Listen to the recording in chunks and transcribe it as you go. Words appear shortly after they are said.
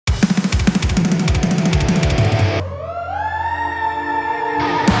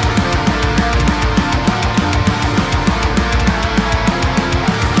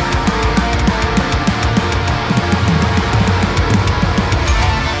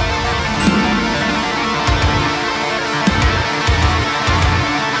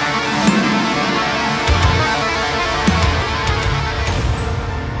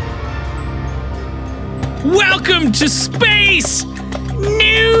to Space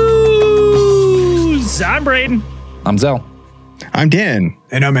News. I'm Braden. I'm Zell. I'm Dan.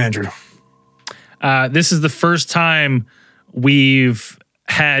 And I'm Andrew. This is the first time we've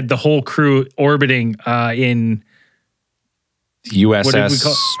had the whole crew orbiting in USS. what did we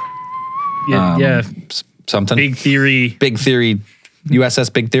call Something. Big Theory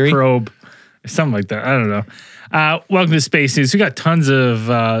USS Big Theory. probe, something like that. I don't know. Welcome to Space News. We got tons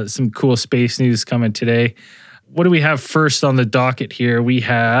of some cool space news coming today. What do we have first on the docket here? We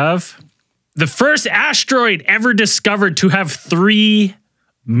have the first asteroid ever discovered to have 3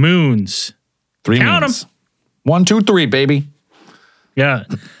 moons. Three Count moons. 1, 2, 3, baby. Yeah.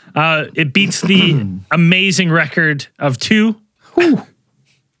 It beats the amazing record of 2.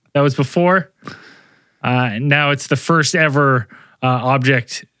 That was before. Now it's the first ever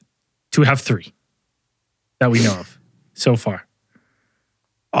object to have 3 that we know of so far.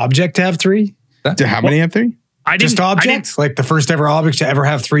 Object to have 3? How many have 3? Just objects? Like the first ever object to ever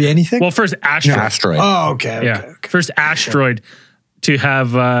have 3 anything? Well, first asteroid. Asteroid. Oh, okay. Yeah. First asteroid to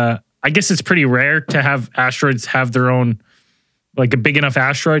have, I guess it's pretty rare to have asteroids have their own, like a big enough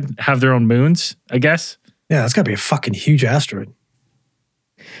asteroid have their own moons, I guess. Yeah, that's got to be a fucking huge asteroid.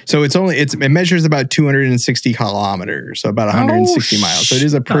 So it measures about 260 kilometers, so about 160 miles. So it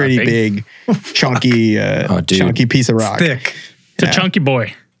is a pretty big, chunky, chunky piece of rock. Thick. It's a chunky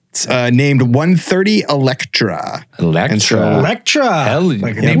boy. It's named 130 Electra. Electra. Electra. Hell,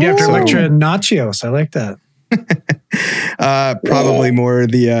 Like named after Whoa. Electra Nachios. I like that. Probably more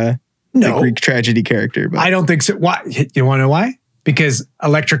the No. Greek tragedy character. But I don't think so. Why? You want to know why? Because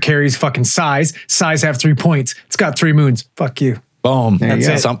Electra carries fucking size. Size have 3 points. It's got 3 moons. Fuck you. Boom. That's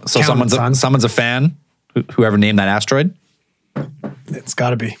it. So Count it, son. someone's a fan. Whoever named that asteroid. It's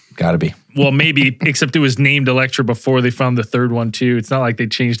got to be. Gotta be. Well, maybe, except it was named Electra before they found the third one too. It's not like they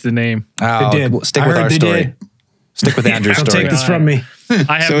changed the name. Oh, They did. Stick I with heard our they story. did. Stick with Andrew's Don't story. take this from me.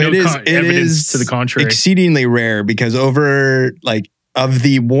 I have so no it is evidence to the contrary. exceedingly rare because over of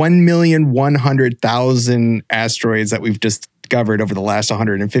the 1,100,000 asteroids that we've discovered over the last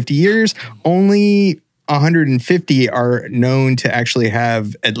 150 years, only 150 are known to actually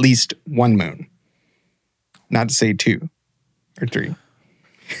have at least 1 moon. Not to say 2 or 3.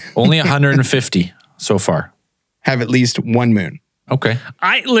 Only 150 so far. Have at least 1 moon. Okay.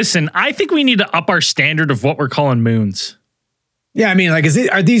 I think we need to up our standard of what we're calling moons. Yeah, I mean, like,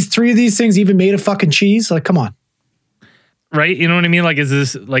 are these 3 of these things even made of fucking cheese? Like, come on. Right? You know what I mean? Like, is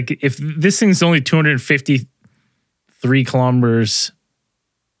this, like, if this thing's only 253 kilometers,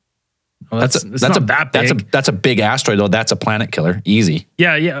 well, it's not that big. That's a big asteroid though. That's a planet killer. Easy.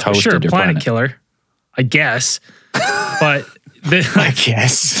 Yeah, Toasted sure, your planet planet. killer, I guess. But I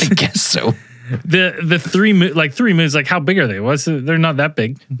guess. I guess so. the 3 moons, like, how big are they? They're not that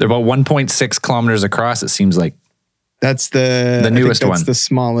big. They're about 1.6 kilometers across. It seems like. That's the newest one. That's the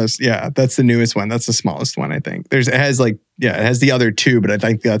smallest. Yeah, that's the newest one. That's the smallest one, I think. It has the other 2, but I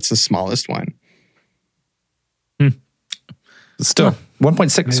think that's the smallest one. Still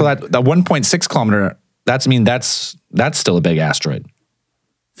 1.6. So that 1.6 kilometer. That's still a big asteroid.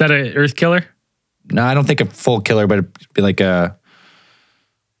 Is that an Earth killer? No, I don't think a full killer, but it'd be like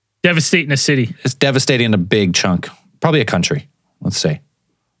Devastating a city. it's devastating a big chunk. Probably a country. Let's say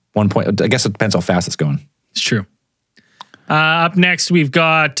 1 point. I guess it depends how fast it's going. It's true. Up next, we've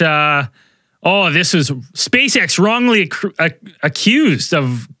got, this was SpaceX wrongly accused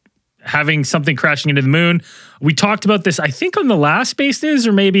of having something crashing into the moon. We talked about this, I think, on the last Space News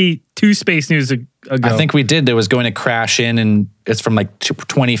or maybe 2 Space News ago. I think we did. There was going to crash in, and it's from like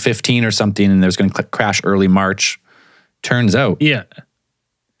 2015 or something, and there was going to crash early March. Turns out, Yeah.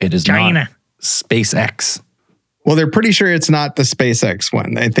 it is China. not SpaceX. Well, they're pretty sure it's not the SpaceX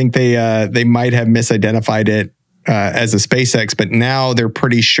one. I think they might have misidentified it as a SpaceX, but now they're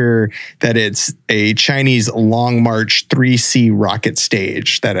pretty sure that it's a Chinese Long March 3C rocket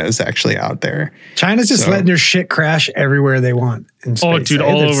stage that is actually out there. China's just letting their shit crash everywhere they want in space. Oh, dude,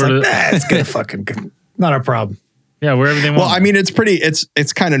 all It's over like, the- it's gonna fucking not a problem. Yeah, wherever they want. Well, I mean, it's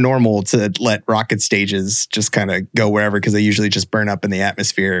kind of normal to let rocket stages just kind of go wherever because they usually just burn up in the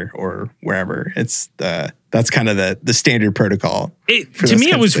atmosphere or wherever. It's that's kind of the standard protocol. To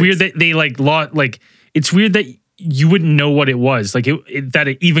me, it was weird that they it's weird that you wouldn't know what it was. Like that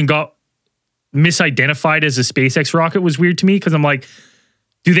it even got misidentified as a SpaceX rocket was weird to me because I'm like,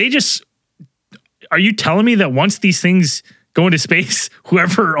 are you telling me that once these things go into space,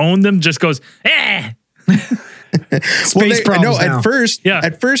 whoever owned them just goes, eh? Space problems now.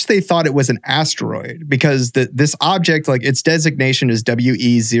 At first they thought it was an asteroid because this object, like its designation is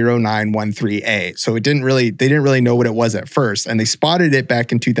WE0913A. So they didn't really know what it was at first. And they spotted it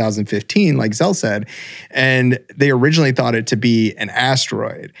back in 2015, like Zell said, and they originally thought it to be an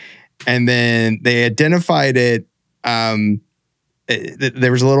asteroid. And then they identified it.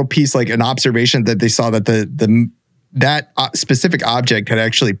 There was a little piece, like an observation that they saw that that specific object had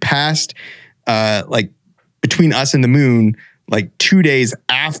actually passed like between us and the moon like 2 days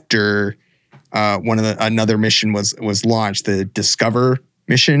after another mission was launched, the Discover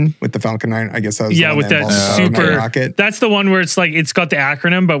mission with the Falcon 9. I guess that was with that super rocket. That's the one where it's like it's got the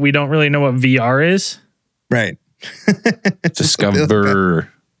acronym, but we don't really know what VR is. Right.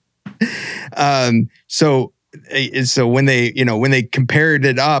 Discover. So when they compared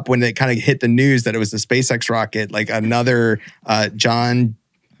it up, when they kind of hit the news that it was the SpaceX rocket, like another John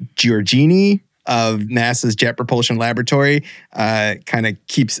Giorgini of NASA's Jet Propulsion Laboratory kind of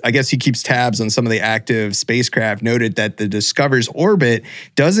keeps tabs on some of the active spacecraft, noted that the Discover's orbit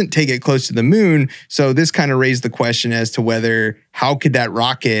doesn't take it close to the moon. So this kind of raised the question as to how could that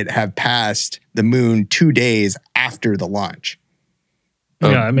rocket have passed the moon 2 days after the launch?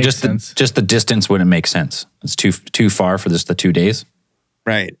 Yeah, it makes sense. Just the distance wouldn't make sense. It's too far for the 2 days.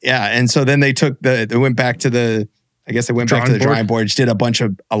 Right. Yeah. And so then they went back to the drawing board, did a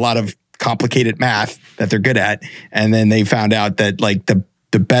lot of complicated math that they're good at. And then they found out that like the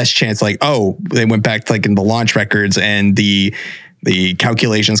best chance, they went back to like in the launch records, and the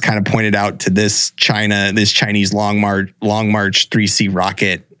calculations kind of pointed out to this Chinese Long March 3C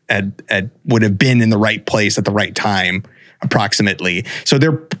rocket would have been in the right place at the right time, approximately. So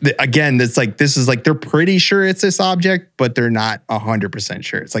they're pretty sure it's this object, but they're not 100%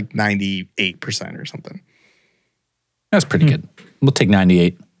 sure. It's like 98% or something. That's pretty good. We'll take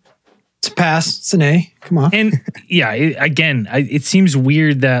 98. It's a pass. It's an A. Come on. And yeah, it seems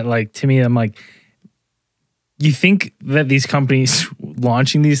weird that, like, to me, I'm like, you think that these companies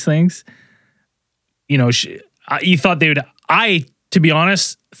launching these things, you thought they would, to be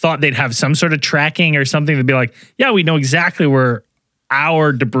honest, thought they'd have some sort of tracking or something to be like, yeah, we know exactly where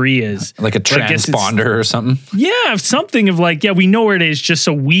our debris is. Like a transponder or something? Yeah, something of like, yeah, we know where it is just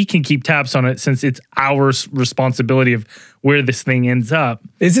so we can keep tabs on it, since it's our responsibility of where this thing ends up.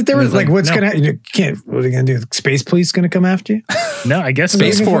 Is it there? Like what's going to happen? What are they going to do? Space police going to come after you? No, I guess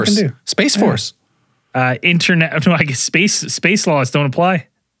Space Force. Space Force. Internet. No, I guess space laws don't apply.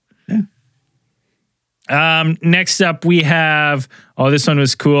 Yeah. Next up, we have, this one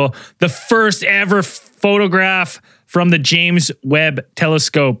was cool. The first ever photograph from the James Webb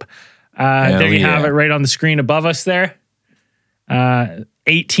Telescope. There you have it right on the screen above us there.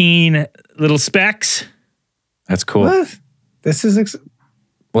 18 little specks. That's cool. What? This is... am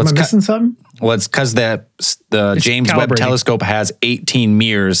I missing something? Well, it's because the James Webb Telescope has 18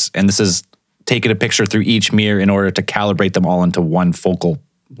 mirrors, and this is taking a picture through each mirror in order to calibrate them all into one focal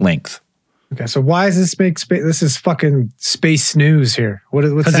length. Okay, so why does this make space? This is fucking space snooze here.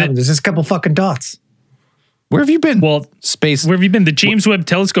 What's happening? There's just a couple fucking dots. Where have you been? Well, space. Where have you been? The James Webb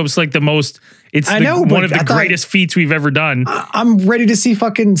Telescope's like the most. It's one of the greatest feats we've ever done. I'm ready to see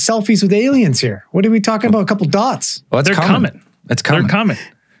fucking selfies with aliens here. What are we talking about? A couple dots. Well, they're coming. It's coming. They're coming.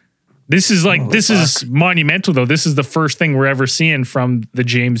 This is is monumental, though. This is the first thing we're ever seeing from the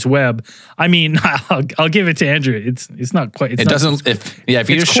James Webb. I mean, I'll give it to Andrew. It's not quite. If you just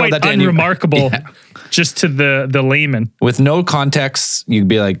show that to unremarkable, just to the layman with no context, you'd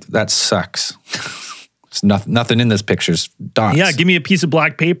be like, that sucks. There's nothing in this picture's dots. Yeah, give me a piece of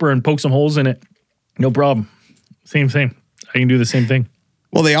black paper and poke some holes in it. No problem. Same thing. I can do the same thing.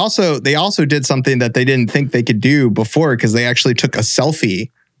 Well, they also did something that they didn't think they could do before, because they actually took a selfie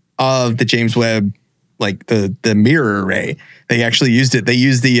of the James Webb, like the mirror array. They actually used it. They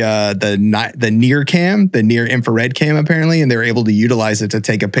used the near cam, the near infrared cam, apparently, and they were able to utilize it to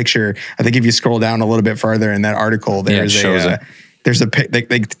take a picture. I think if you scroll down a little bit further in that article, they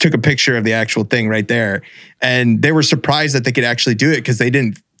took a picture of the actual thing right there, and they were surprised that they could actually do it, because they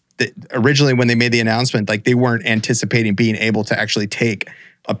didn't originally, when they made the announcement, like they weren't anticipating being able to actually take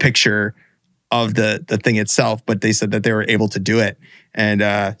a picture of the thing itself, but they said that they were able to do it. And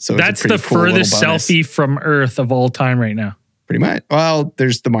so that's the furthest selfie from Earth of all time right now. Pretty much. Well,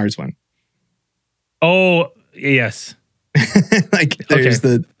 there's the Mars one. Oh, yes. Like there's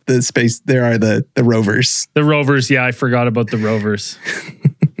the space. There are the rovers. The rovers. Yeah, I forgot about the rovers.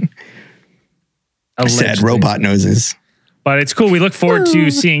 Sad robot noses. But it's cool. We look forward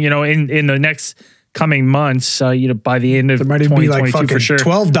to seeing, in the next coming months, by the end of 2022 like for sure.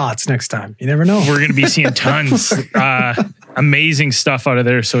 12 dots next time. You never know. We're going to be seeing tons, amazing stuff out of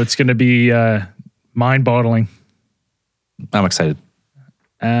there. So it's going to be mind-boggling. I'm excited.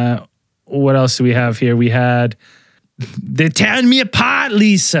 What else do we have here? We had they're tearing me apart,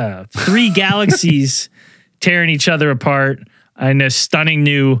 Lisa. 3 galaxies tearing each other apart in a stunning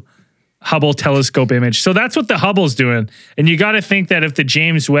new Hubble telescope image. So that's what the Hubble's doing. And you got to think that if the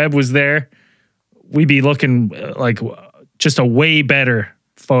James Webb was there, we'd be looking like just a way better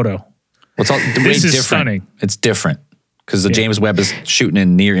photo. This is different. Stunning. It's different because the James Webb is shooting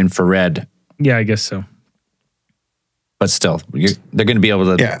in near infrared. Yeah, I guess so. But still, they're going to be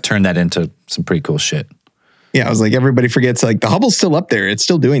able to turn that into some pretty cool shit. Yeah, I was like, everybody forgets, like, the Hubble's still up there. It's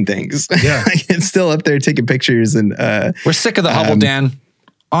still doing things. Yeah. It's still up there taking pictures. And we're sick of the Hubble, Dan.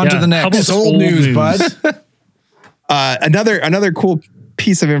 On to the next. Hubble's old news, bud. Another cool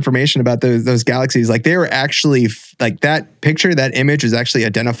piece of information about those galaxies, like they were actually like that picture, that image is actually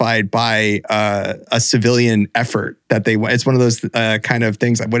identified by a civilian effort that it's one of those kind of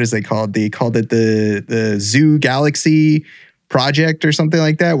things. What is they called? They called it the Zoo Galaxy Project or something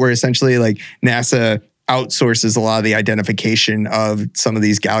like that, where essentially like NASA outsources a lot of the identification of some of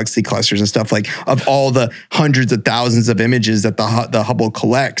these galaxy clusters and stuff, like of all the hundreds of thousands of images that the Hubble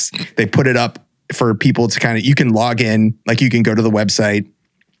collects. They put it up for people to kind of, you can log in, like you can go to the website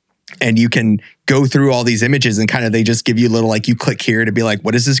and you can go through all these images and kind of, they just give you a little, like you click here to be like,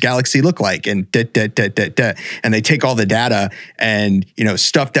 what does this galaxy look like? And and they take all the data, and, you know,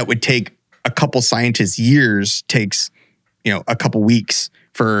 stuff that would take a couple scientists years takes, you know, a couple weeks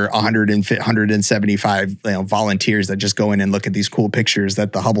for 175 volunteers that just go in and look at these cool pictures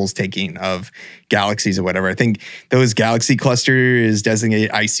that the Hubble's taking of galaxies or whatever. I think those galaxy cluster is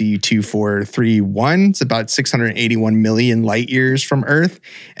designated IC2431. It's about 681 million light years from Earth.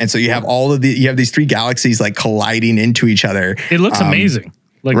 And so you have you have these 3 galaxies like colliding into each other. It looks amazing.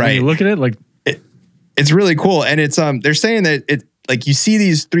 Like when you look at it, like it's really cool. And it's they're saying that it, like, you see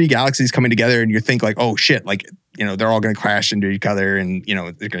these 3 galaxies coming together and you think like, oh shit, like, you know, they're all going to crash into each other and, you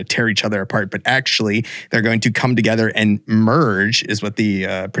know, they're going to tear each other apart. But actually, they're going to come together and merge is what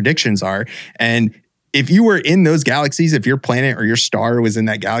the predictions are. And if you were in those galaxies, if your planet or your star was in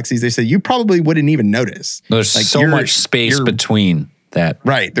that galaxy, they said you probably wouldn't even notice. There's like so much space between that.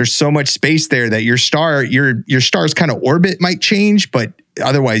 Right. There's so much space there that your star's kind of orbit might change, but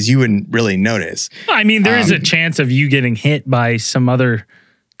otherwise you wouldn't really notice. I mean, there is a chance of you getting hit by some other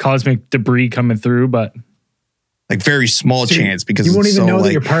cosmic debris coming through, but like very small chance, because you won't even know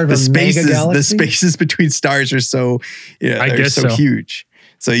that you're part of a mega galaxy. The spaces between stars are so, they're so huge.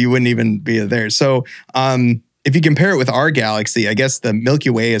 So you wouldn't even be there. So if you compare it with our galaxy, I guess the Milky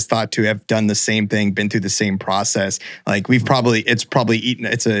Way is thought to have done the same thing, been through the same process. Like it's probably eaten,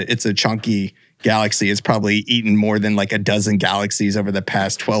 it's a chunky galaxy. It's probably eaten more than like a dozen galaxies over the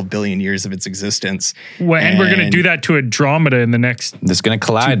past 12 billion years of its existence. Well, and we're going to do that to Andromeda in the next it's going to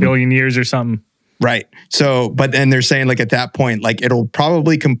collide 2 billion years or something. Right. So, but then they're saying like at that point, like it'll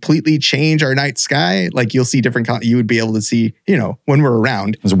probably completely change our night sky. Like you'll see different, you would be able to see, you know, when we're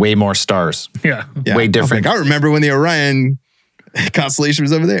around. There's way more stars. Yeah. Way different. I remember when the Orion constellation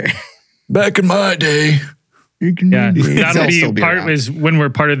was over there. Back in my day. Yeah. That'll be part is when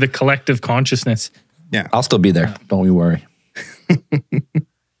we're part of the collective consciousness. Yeah. I'll still be there. Don't you worry.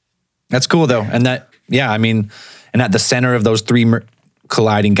 That's cool though. And that, I mean, and at the center of those 3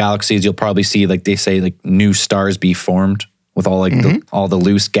 colliding galaxies, you'll probably see, like they say, like new stars be formed with all like all the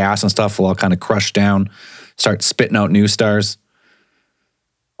loose gas and stuff will all kind of crush down, start spitting out new stars.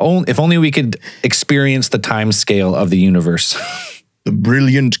 If only we could experience the time scale of the universe. The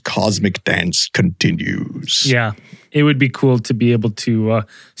brilliant cosmic dance continues. Yeah, it would be cool to be able to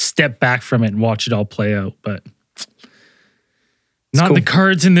step back from it and watch it all play out, but not cool. The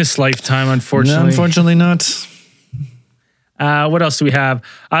cards in this lifetime, unfortunately. No, unfortunately not. What else do we have?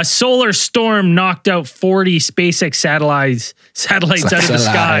 A solar storm knocked out 40 SpaceX satellites out of the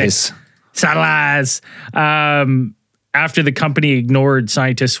sky. Satellites. After the company ignored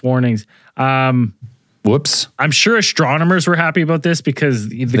scientists' warnings. Whoops. I'm sure astronomers were happy about this because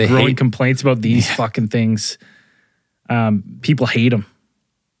the growing complaints about these fucking things. People hate them.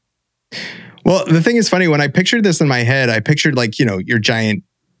 Well, the thing is funny, when I pictured this in my head, I pictured like, you know, your giant,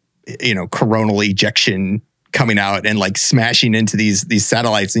 you know, coronal ejection coming out and like smashing into these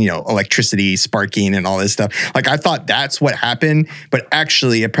satellites and, you know, electricity sparking and all this stuff. Like I thought that's what happened, but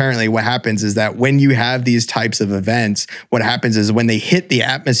actually apparently what happens is that when you have these types of events, what happens is when they hit the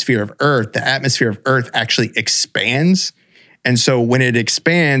atmosphere of Earth actually expands. And so when it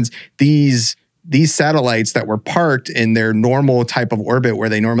expands, these satellites that were parked in their normal type of orbit where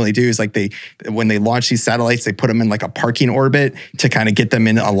they normally do is like when they launch these satellites, they put them in like a parking orbit to kind of get them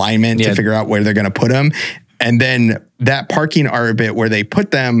in alignment to figure out where they're going to put them. And then that parking orbit where they put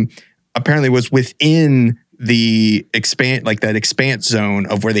them apparently was within the that expanse zone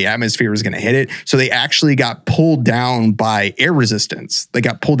of where the atmosphere was going to hit it. So they actually got pulled down by air resistance. They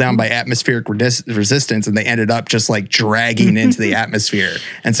got pulled down by atmospheric resistance, and they ended up just like dragging into the atmosphere.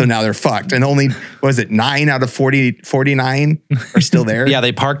 And so now they're fucked. And only, what was it, 9 out of 49 are still there? Yeah,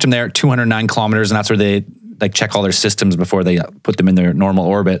 they parked them there at 209 kilometers, and that's where they like check all their systems before they put them in their normal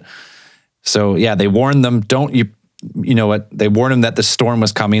orbit. So yeah, they warned them, you know what? They warned them that the storm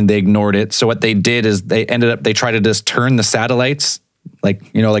was coming. They ignored it. So what they did is they tried to just turn the satellites like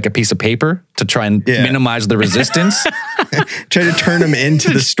a piece of paper to try and minimize the resistance. Try to turn them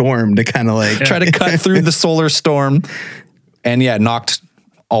into the storm to kind of like try to cut through the solar storm. And yeah, knocked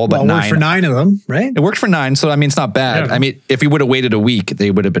all but 9. It worked for 9 of them, right? It worked for 9. So I mean, it's not bad. Yeah. I mean, if we would have waited a week,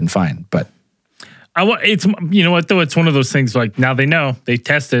 they would have been fine. But It's, you know what though? It's one of those things like now they know, they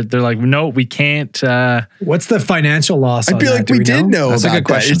tested. They're like, no, we can't. What's the financial loss? I'd be like, we did know That's a about good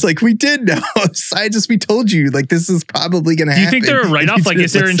question. that. It's like, we did know. Scientists, we told you, like, this is probably going to Do happen. you think they're a write-off? You Like,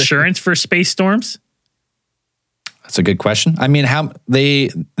 is there didn't listen. insurance for space storms? that's a good question. I mean,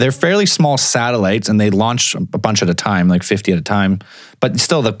 they're fairly small satellites and they launch a bunch at a time, like 50 at a time. But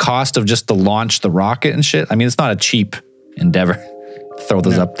still, the cost of just to launch the rocket and shit, I mean, it's not a cheap endeavor to throw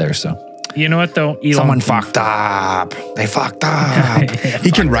those up there. So You know what though? Elon, someone fucked up. They fucked up.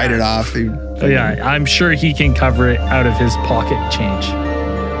 He can write it off. Yeah, I'm sure he can cover it out of his pocket change.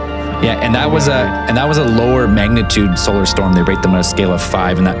 Yeah, and that was a lower magnitude solar storm. They rate them on a scale of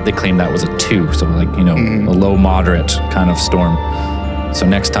 5, and that they claim that was a 2. So like, a low moderate kind of storm. So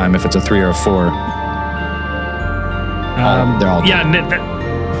next time, if it's a 3 or a 4, they're all Yeah,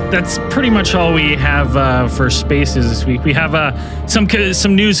 that's pretty much all we have for spaces this week. We have some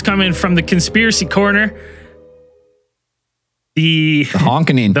news coming from the conspiracy corner. The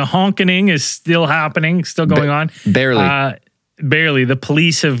honking. the honking is still happening, still going on. Barely. Barely. The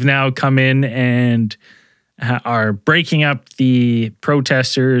police have now come in and are breaking up the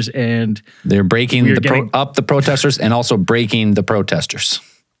protesters, and They're breaking We're up the protesters and also breaking the protesters.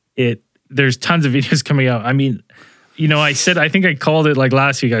 there's tons of videos coming out. I mean, I think I called it like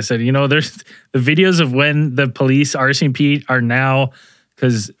last week. I said, there's the videos of when the police RCMP are now,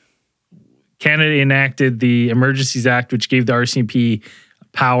 because Canada enacted the Emergencies Act, which gave the RCMP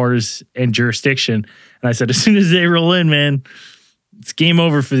powers and jurisdiction. And I said, as soon as they roll in, man, it's game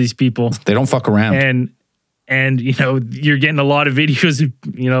over for these people. They don't fuck around. And you're getting a lot of videos of,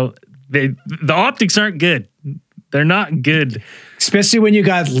 the optics aren't good. They're not good. Especially when you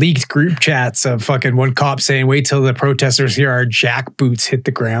got leaked group chats of fucking one cop saying, wait till the protesters hear our jack boots hit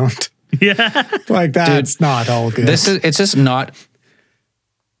the ground. Yeah. Like, that's not all good. It's just not.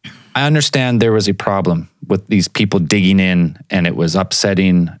 I understand there was a problem with these people digging in and it was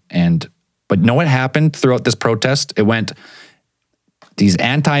upsetting. But know what happened throughout this protest? It went these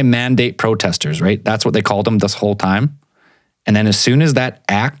anti-mandate protesters, right? That's what they called them this whole time. And then as soon as that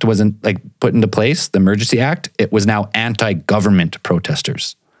act wasn't put into place, the Emergency Act, it was now anti-government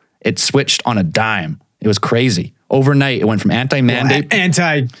protesters. It switched on a dime. It was crazy. Overnight, it went from anti-mandate.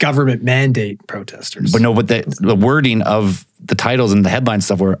 Anti-government mandate protesters. But the wording of the titles and the headline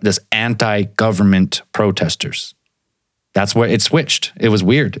stuff were this anti-government protesters. That's where it switched. It was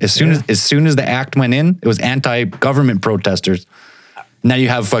weird. As soon as the act went in, it was anti-government protesters. Now you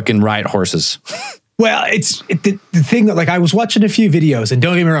have fucking riot horses. Well, the thing that, I was watching a few videos, and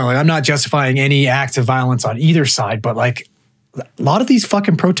don't get me wrong, I'm not justifying any acts of violence on either side, but a lot of these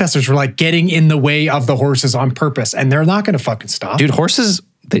fucking protesters were getting in the way of the horses on purpose, and they're not going to fucking stop. Dude, horses,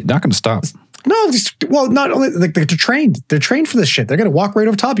 they're not going to stop. No, not only they're trained. They're trained for this shit. They're gonna walk right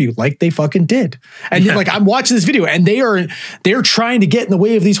over top of you like they fucking did. And I'm watching this video, and they're trying to get in the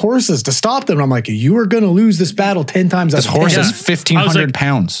way of these horses to stop them. And I'm like, you are gonna lose this battle 10 times. This horse is Yeah. 1,500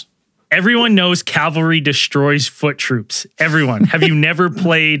 pounds. Everyone knows cavalry destroys foot troops. Everyone. Have you never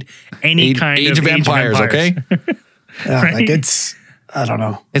played any kind Age of of Empires, okay? Right? I don't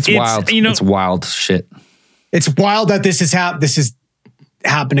know. It's wild. It's wild shit. It's wild that this is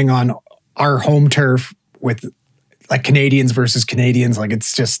happening on our home turf with Canadians versus Canadians.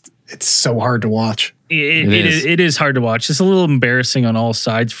 It's so hard to watch. It is hard to watch. It's a little embarrassing on all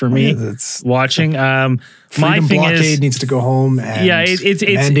sides for me watching. My Freedom thing blockade is, needs to go home. And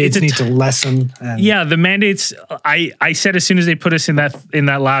mandates need to lessen. Yeah, the mandates. I said as soon as they put us in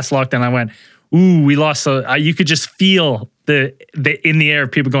that last lockdown, I went, ooh, we lost. You could just feel the in the air,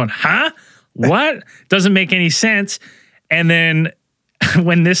 people going, huh? What? Doesn't make any sense. And then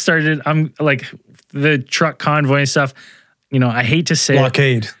when this started, I'm like, the truck convoy and stuff, I hate to say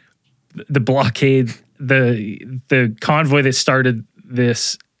blockade. The blockade, the convoy that started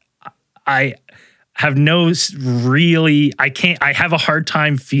this, have I have a hard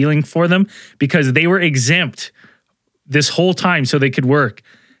time feeling for them because they were exempt this whole time so they could work.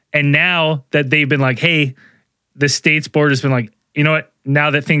 And now that they've been like, hey, the state's board has been like, you know what,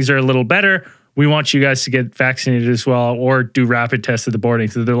 now that things are a little better, we want you guys to get vaccinated as well or do rapid tests at the boarding.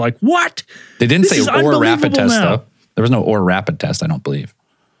 So they're like, what? They didn't This say is or rapid test, now. though. There was no or rapid test, I don't believe.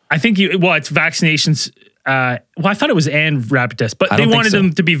 I think it's vaccinations. I thought it was and rapid test, but I they don't think wanted so.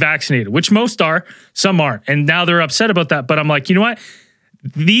 them to be vaccinated, which most are, some aren't. And now they're upset about that. But I'm like, you know what?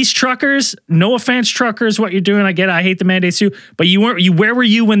 These truckers, no offense, truckers, what you're doing, I get it. I hate the mandates too. But where were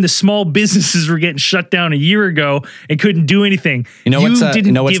you when the small businesses were getting shut down a year ago and couldn't do anything? You know what's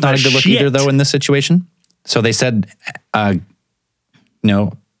didn't not give a good look shit. either, though, in this situation? So they said, you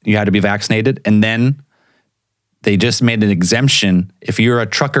had to be vaccinated. And then they just made an exemption. If you're a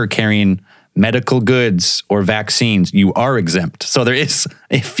trucker carrying medical goods or vaccines, you are exempt. So there is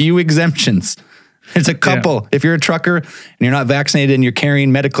a few exemptions. It's a couple. Yeah. If you're a trucker and you're not vaccinated and you're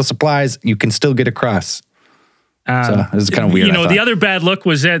carrying medical supplies, you can still get across. So this is kind of weird. You know, the other bad look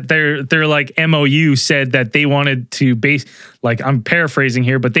was that their like MOU said that they wanted to I'm paraphrasing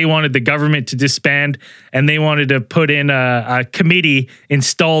here, but they wanted the government to disband and they wanted to put in a committee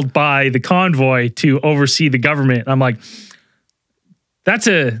installed by the convoy to oversee the government. I'm like,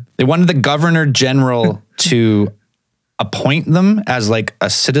 they wanted the governor general to appoint them as like a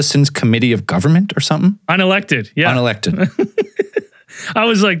citizens committee of government or something. unelected. Yeah. Unelected. I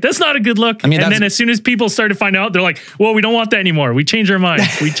was like, that's not a good look. I mean, and then as soon as people started to find out, they're like, well, we don't want that anymore. We change our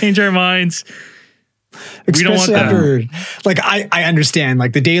minds. We change our minds. We don't want Especially that. after, like, I understand,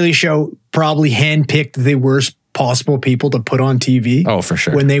 like, the Daily Show probably handpicked the worst possible people to put on TV. Oh, for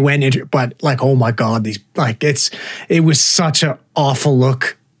sure. When they went into, but like, oh my God, it was such an awful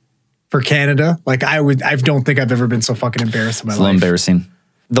look for Canada. Like, I don't think I've ever been so fucking embarrassed in my It's a little life. embarrassing.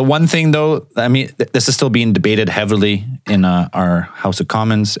 The one thing, though, I mean, this is still being debated heavily in our House of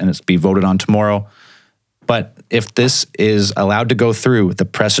Commons, and it's be voted on tomorrow. But if this is allowed to go through, the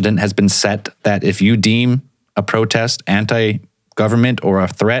precedent has been set that if you deem a protest anti-government or a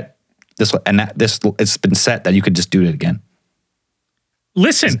threat, it's been set that you could just do it again.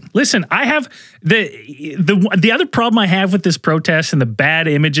 Listen, I have the other problem I have with this protest and the bad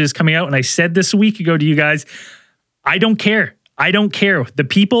images coming out, and I said this a week ago to you guys, I don't care. I don't care. The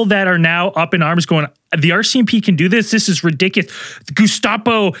people that are now up in arms going, the RCMP can do this. This is ridiculous.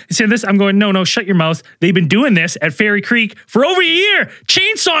 Gestapo said this. I'm going, no, shut your mouth. They've been doing this at Fairy Creek for over a year,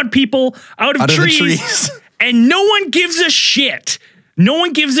 chainsawing people out of trees. And no one gives a shit. No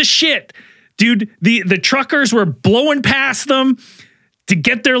one gives a shit. Dude, the truckers were blowing past them to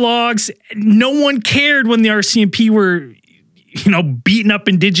get their logs. No one cared when the RCMP were, beating up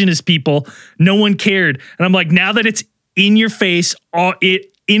Indigenous people. No one cared. And I'm like, now that it's in your face,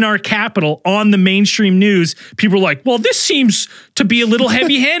 in our capital, on the mainstream news, people are like, well, this seems to be a little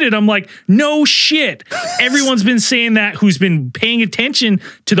heavy-handed. I'm like, no shit. Everyone's been saying that who's been paying attention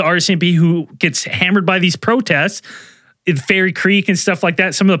to the RCMP, who gets hammered by these protests in Fairy Creek and stuff like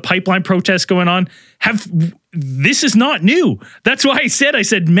that. Some of the pipeline protests going on this is not new. That's why I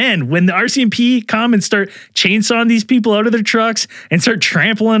said, man, when the RCMP come and start chainsawing these people out of their trucks and start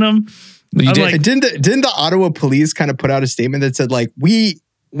trampling them, didn't the Ottawa police kind of put out a statement that said, like, we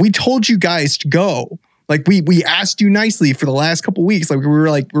told you guys to go. Like, we asked you nicely for the last couple of weeks. Like, we were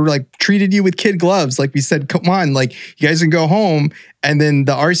like treated you with kid gloves. Like, we said, come on, like, you guys can go home. And then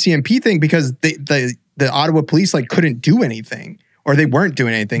the RCMP thing, because the Ottawa police like couldn't do anything, or they weren't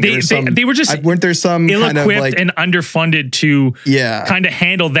doing anything. They were just weren't there some ill-equipped kind of like and underfunded to kind of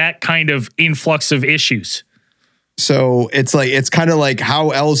handle that kind of influx of issues. So it's kind of like, how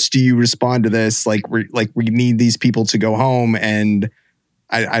else do you respond to this? Like, we need these people to go home, and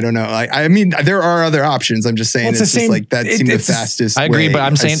I don't know. I mean, there are other options. I'm just saying, it's just like that seemed the fastest. I agree, way, but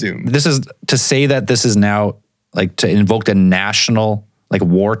I'm saying this is to say that this is now like to invoke a national like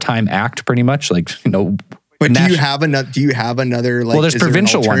wartime act, pretty much, like. But do you have another like? Well, there's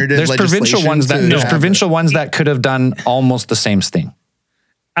provincial ones. There's provincial ones that could have done almost the same thing.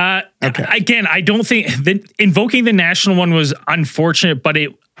 Okay. Again, I don't think that invoking the national one was unfortunate, but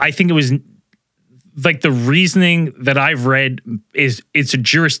I think it was like the reasoning that I've read is it's a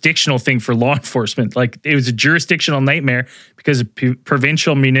jurisdictional thing for law enforcement. Like, it was a jurisdictional nightmare because of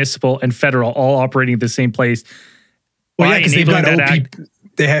provincial, municipal, and federal all operating at the same place. Well, yeah, because they've got OPP.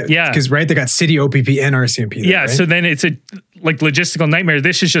 Because they got city OPP and RCMP. Right? So then it's a like logistical nightmare.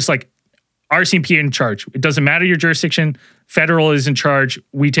 This is just like RCMP in charge. It doesn't matter your jurisdiction. Federal is in charge.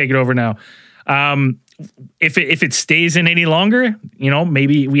 We take it over now. if it stays in any longer,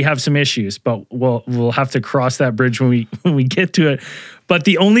 maybe we have some issues, but we'll have to cross that bridge when we get to it. But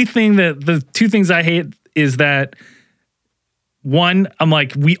the two things I hate is that, one, I'm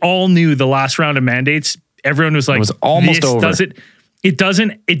like, we all knew the last round of mandates. Everyone was like, it was almost over. It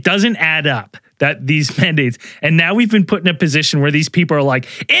doesn't add up, that these mandates. And now we've been put in a position where these people are like,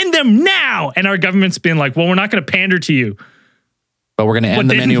 end them now. And our government's been like, well, we're not going to pander to you. But we're going to end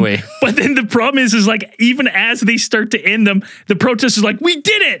them anyway. But then the problem is like, even as they start to end them, the protesters are like, we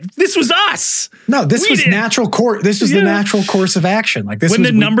did it. This was us. No, this was natural course. This was the natural course of action. Like this, when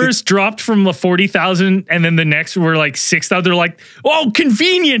the numbers dropped from 40,000 and then the next were like 6,000, they're like, oh,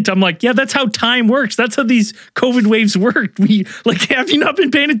 convenient. I'm like, yeah, that's how time works. That's how these COVID waves work. Have you not been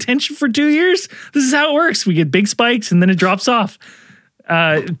paying attention for 2 years? This is how it works. We get big spikes and then it drops off.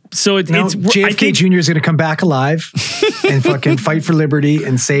 So it's JFK Jr. is going to come back alive and fucking fight for liberty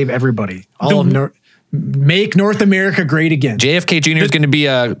and save everybody. Make North America great again. JFK Jr. is going to be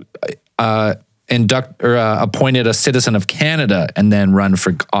appointed a citizen of Canada and then run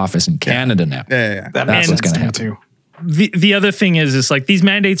for office in Canada now. Yeah. That's what's going to happen too. The other thing is like these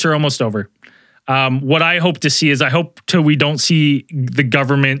mandates are almost over. What I hope to see is we don't see the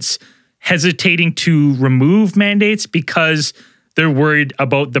governments hesitating to remove mandates because they're worried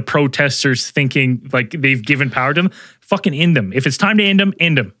about the protesters thinking like they've given power to them. Fucking end them. If it's time to end them,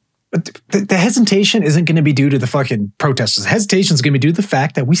 end them. But the hesitation isn't going to be due to the fucking protesters. The hesitation is going to be due to the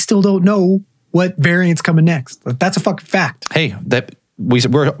fact that we still don't know what variant's coming next. That's a fucking fact. Hey,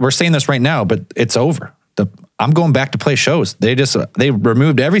 we're saying this right now, but it's over. I'm going back to play shows. They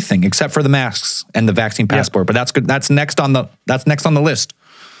removed everything except for the masks and the vaccine passport. But that's good. That's next on the list.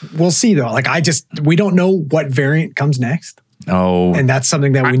 We'll see though. Like we don't know what variant comes next. Oh, and that's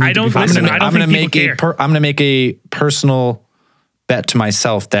something that we need to be listen. I'm going to make a personal bet to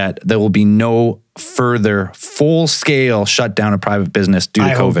myself that there will be no further full-scale shutdown of private business due to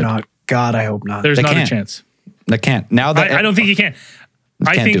COVID. I hope not. God, I hope not. There's not a chance. They can't. Now that I don't think you can.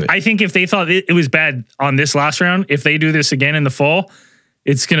 I think if they thought it was bad on this last round, if they do this again in the fall,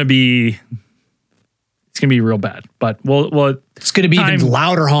 it's going to be real bad. But it's going to be even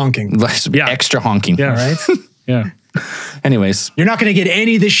louder honking. Extra honking. Yeah. Right? Yeah. Anyways, you're not going to get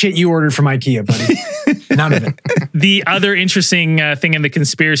any of the shit you ordered from IKEA, buddy. None of it. The other interesting thing in the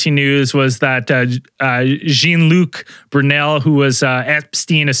conspiracy news was that Jean-Luc Brunel, who was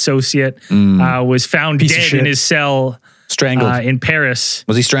Epstein associate, was found dead in his cell, strangled in Paris.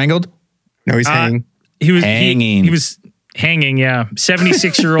 Was he strangled? No, he's hanging. He was hanging. He was hanging. Yeah,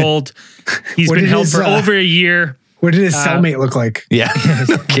 76-year-old. He's been held for over a year. What did his cellmate look like? Yeah,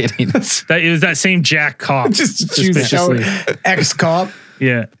 no kidding. It was that same Jack Cop. Suspiciously. Ex-cop.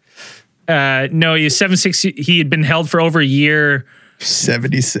 Yeah. No, he was 76. He had been held for over a year.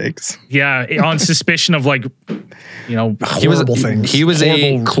 76. Yeah, on suspicion of horrible things. He was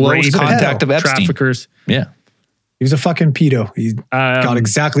a close contact of Epstein. Traffickers. Yeah. He was a fucking pedo. He got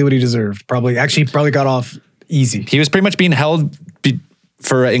exactly what he deserved. Probably got off easy. He was pretty much being held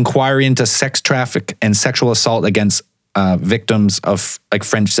for inquiry into sex traffic and sexual assault against victims of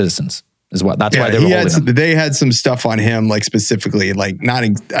French citizens. That's why they were holding him. They had some stuff on him, specifically,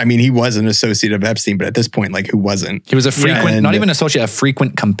 he was an associate of Epstein, but at this point, who wasn't? He was a frequent, not even associate, a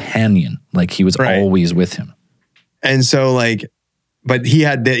frequent companion. He was always with him. And so but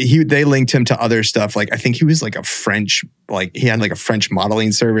they linked him to other stuff. I think he was a French, he had a French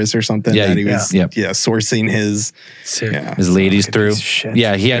modeling service or something that he was sourcing his ladies through.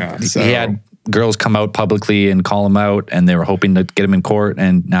 Yeah, he had girls come out publicly and call him out, and they were hoping to get him in court,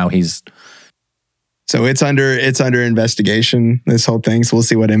 and now he's. So it's under investigation, this whole thing. So we'll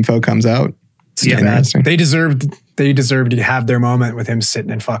see what info comes out. They deserved to have their moment with him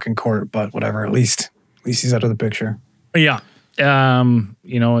sitting in fucking court, but whatever. At least he's out of the picture. Yeah.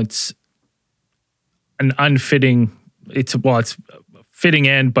 It's an unfitting. It's fitting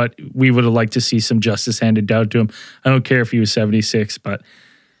end, but we would have liked to see some justice handed down to him. I don't care if he was 76, but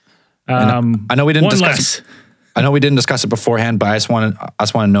I know we didn't discuss. I know we didn't discuss it beforehand, but I just want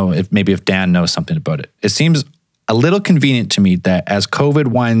to know if Dan knows something about it. It seems a little convenient to me that as COVID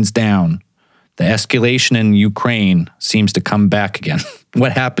winds down, the escalation in Ukraine seems to come back again.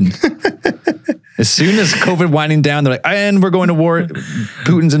 What happened? As soon as COVID winding down, they're like, and we're going to war.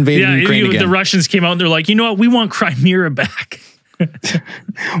 Putin's invading Ukraine again. The Russians came out and they're like, you know what? We want Crimea back.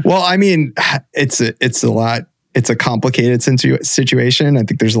 Well, it's a lot. It's a complicated situation. I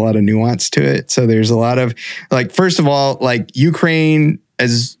think there's a lot of nuance to it. So there's a lot of first of all, Ukraine,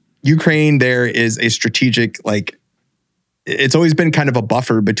 there is a strategic, it's always been kind of a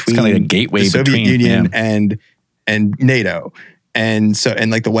buffer between a gateway the Soviet between, Union and NATO. And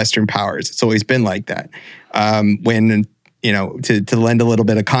like the Western powers, it's always been like that. When, you know, to lend a little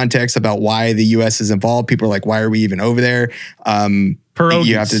bit of context about why the U.S. is involved, people are like, why are we even over there? Pierogies.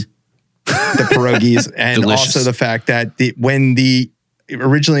 You have to, the pierogies. And Delicious. also the fact that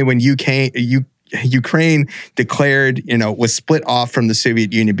originally when Ukraine declared, you know, was split off from the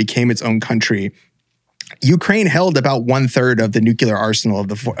Soviet Union, became its own country, Ukraine held about 1/3 of the nuclear arsenal of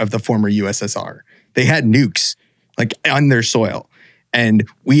the former USSR. They had nukes like on their soil. And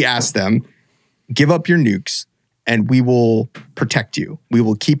we asked them, give up your nukes and we will protect you. We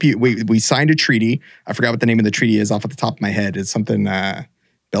will keep you. We signed a treaty. I forgot what the name of the treaty is off at the top of my head. It's something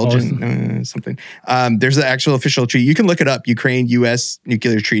Belgian, something. There's an actual official treaty. You can look it up. Ukraine, U.S.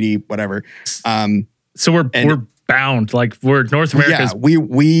 nuclear treaty, whatever. So we're bound. Like we're North America's. Yeah,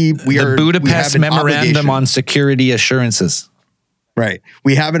 we are. The Budapest we have an Memorandum obligation. on Security Assurances. Right.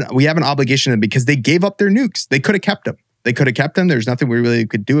 We have an obligation because they gave up their nukes. They could have kept them. There's nothing we really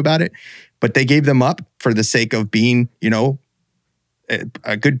could do about it, but they gave them up for the sake of being, you know,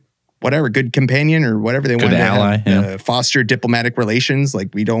 a good companion or whatever they wanted ally, to have, foster diplomatic relations. Like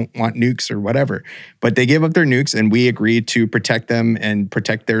we don't want nukes or whatever, but they gave up their nukes and we agreed to protect them and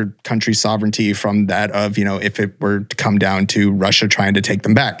protect their country's sovereignty from that of, you know, if it were to come down to Russia trying to take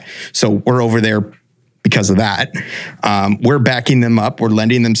them back. So we're over there because of that. We're backing them up. We're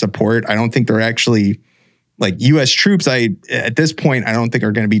lending them support. I don't think they're actually like U.S. troops. At this point, I don't think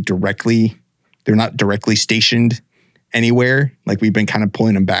are going to be they're not directly stationed anywhere. Like we've been kind of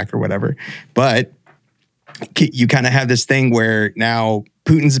pulling them back or whatever. But you kind of have this thing where now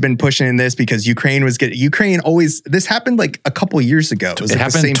Putin's been pushing in this because this happened like a couple years ago. It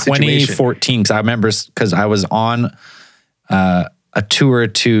happened in 2014 because I remember because I was on a tour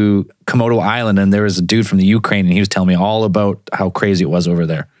to Komodo Island and there was a dude from the Ukraine and he was telling me all about how crazy it was over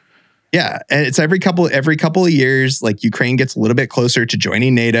there. Yeah, and it's every couple of years, like Ukraine gets a little bit closer to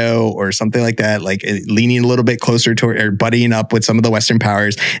joining NATO or something like that, like leaning a little bit closer to or buddying up with some of the Western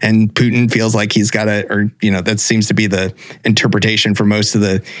powers, and Putin feels like he's got to, or you know, that seems to be the interpretation for most of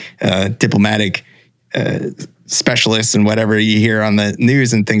the diplomatic specialists and whatever you hear on the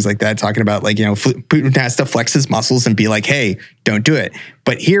news and things like that, talking about like, you know, Putin has to flex his muscles and be like, hey, don't do it.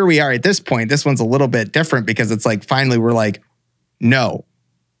 But here we are at this point. This one's a little bit different because it's like finally we're like, no.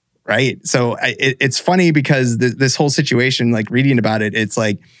 Right. So it's funny because this whole situation, like reading about it, it's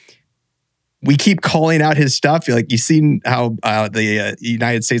like we keep calling out his stuff. Like you've seen how the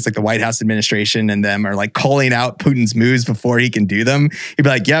United States, like the White House administration and them are like calling out Putin's moves before he can do them. He'd be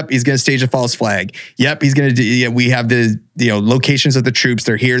like, yep, he's going to stage a false flag. Yep, he's going to do, yeah, we have the, you know, locations of the troops.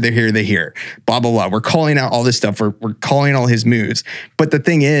 They're here, blah, blah, blah. We're calling out all this stuff. We're calling all his moves. But the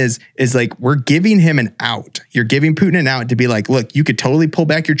thing is like, we're giving him an out. You're giving Putin an out to be like, look, you could totally pull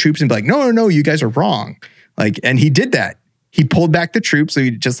back your troops and be like, no, you guys are wrong. Like, and he did that. He pulled back the troops. So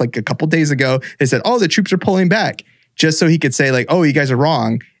he just like a couple days ago, they said, oh, the troops are pulling back just so he could say like, oh, you guys are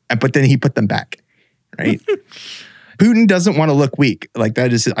wrong. But then he put them back. Right. Putin doesn't want to look weak. Like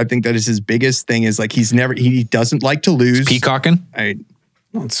that is, I think that is his biggest thing is like, he doesn't like to lose. Peacocking?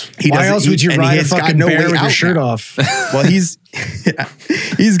 Why else would you ride a fucking bear with your shirt off? Well, he's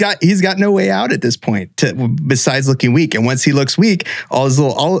got no way out at this point besides looking weak. And once he looks weak, all his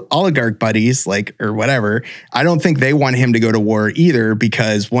little oligarch buddies, like or whatever, I don't think they want him to go to war either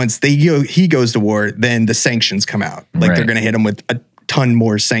because once he goes to war, then the sanctions come out. Like they're going to hit him with a ton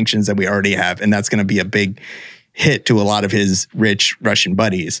more sanctions that we already have, and that's going to be a big hit to a lot of his rich Russian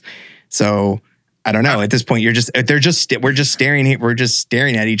buddies. So. I don't know. At this point, we're just staring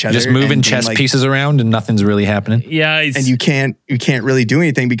at each other, just moving chess pieces around, and nothing's really happening. Yeah, and you can't really do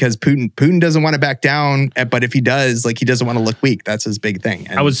anything because Putin doesn't want to back down. But if he does, like he doesn't want to look weak. That's his big thing.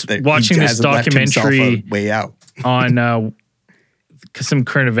 And I was watching this documentary way out on some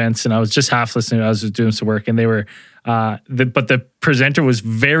current events, and I was just half listening. I was just doing some work, and they were. But the presenter was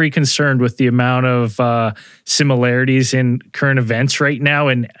very concerned with the amount of similarities in current events right now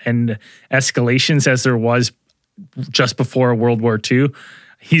and escalations as there was just before World War II.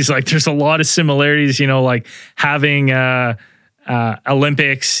 He's like, there's a lot of similarities, you know, like having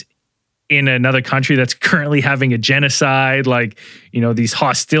Olympics in another country that's currently having a genocide, like, you know, these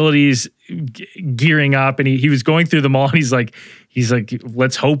hostilities gearing up. And he was going through them all, and he's like,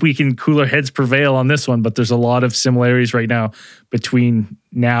 let's hope we can cooler heads prevail on this one. But there's a lot of similarities right now between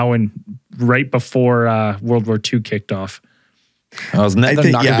now and right before World War II kicked off. I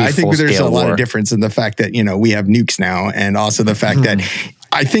think there's a lot of difference in the fact that, you know, we have nukes now, and also the fact that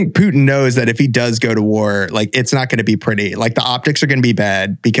I think Putin knows that if he does go to war, like it's not going to be pretty. Like the optics are going to be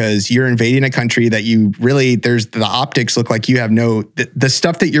bad because you're invading a country that you really, the optics look like you have the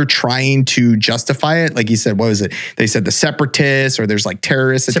stuff that you're trying to justify it. Like you said, what was it? They said the separatists or there's like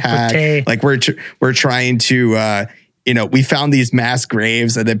terrorist attack. Like we're trying to, we found these mass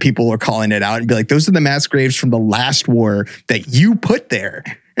graves and then people are calling it out and be like, those are the mass graves from the last war that you put there.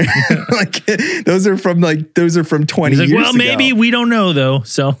 Like those are from 20 years well, ago. maybe we don't know though.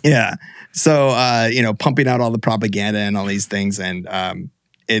 So yeah. So pumping out all the propaganda and all these things. And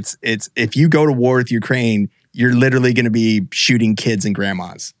it's if you go to war with Ukraine, you're literally going to be shooting kids and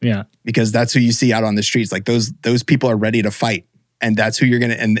grandmas. Yeah. Because that's who you see out on the streets. Like those people are ready to fight. And that's who you're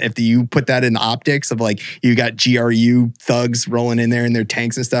going to, and if you put that in optics of like, you got GRU thugs rolling in there in their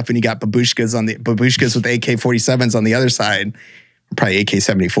tanks and stuff, and you got babushkas with AK-47s on the other side, probably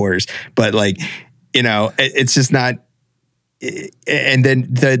AK-74s, but like, it's just not, and then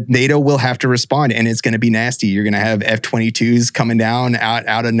the NATO will have to respond and it's going to be nasty. You're going to have F-22s coming down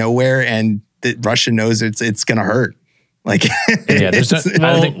out of nowhere and Russia knows it's going to hurt. Like, there's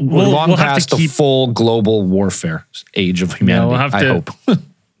we're long past the full global warfare age of humanity. I hope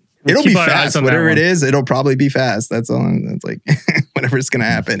it'll be fast. Whatever it is, it'll probably be fast. That's all. That's like whatever's going to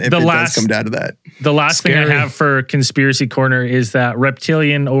happen. If it does come down to that. The last thing I have for Conspiracy Corner is that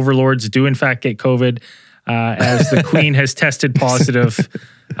reptilian overlords do in fact get COVID, as the Queen has tested positive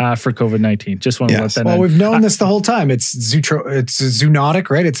for COVID-19. Just want to let that know. Well, we've known this the whole time. It's zoonotic,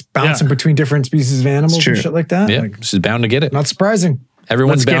 right? It's bouncing between different species of animals and shit like that. Yeah, she's bound to get it. Not surprising.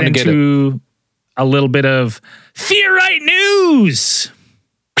 Everyone's bound to get it. Let's get into a little bit of Theorite news.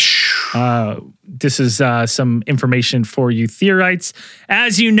 This is some information for you Theorites.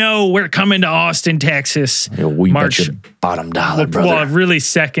 As you know, we're coming to Austin, Texas. We bet your bottom dollar, brother. Well, really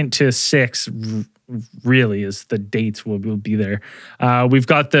 2nd to 6th really is the dates we'll be there. We've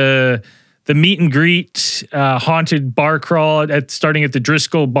got the meet and greet, haunted bar crawl starting at the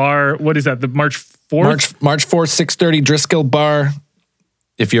Driscoll Bar. What is that? The March 4th? March 4th, 6:30 Driscoll Bar.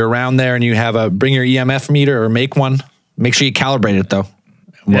 If you're around there and you have bring your EMF meter or make one, make sure you calibrate it though.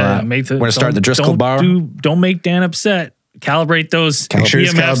 Yeah, we're going to start the Driscoll Bar. Don't make Dan upset. Calibrate those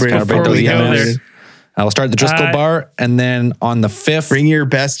EMFs before we go there. I'll start the Driscoll Bar, and then on the 5th... Bring your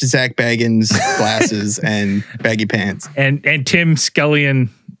best Zach Baggins glasses and baggy pants. And Tim Skull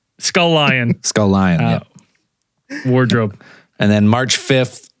Lion wardrobe. And then March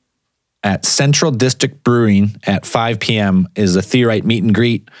 5th at Central District Brewing at 5 p.m. is a Theorite meet and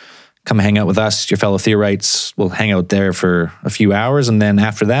greet. Come hang out with us, your fellow Theorites. We'll hang out there for a few hours, and then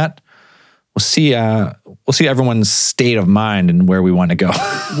after that, we'll see everyone's state of mind and where we want to go.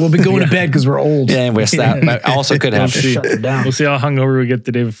 We'll be going to bed because we're old. Yeah, and that also could happen. We'll see how hungover we get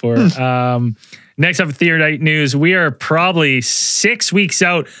the day before. Next up, Theodite news. We are probably 6 weeks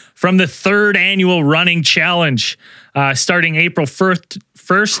out from the 3rd annual running challenge, starting April 1st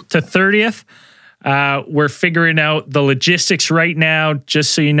to 30th. We're figuring out the logistics right now.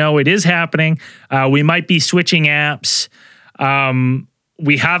 Just so you know, it is happening. We might be switching apps.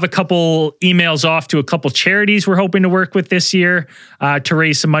 We have a couple emails off to a couple charities we're hoping to work with this year to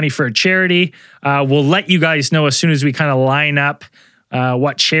raise some money for a charity. We'll let you guys know as soon as we kind of line up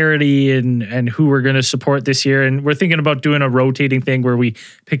what charity and who we're going to support this year. And we're thinking about doing a rotating thing where we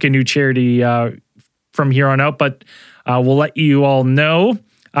pick a new charity from here on out, but we'll let you all know.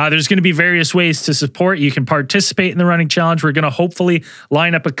 There's going to be various ways to support. You can participate in the running challenge. We're going to hopefully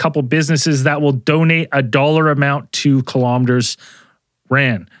line up a couple businesses that will donate a dollar amount to kilometers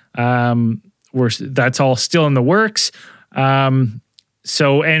ran. That's all still in the works.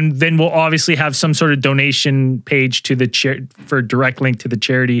 So, and then we'll obviously have some sort of donation page to the for direct link to the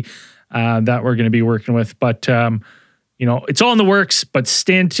charity that we're going to be working with. But it's all in the works. But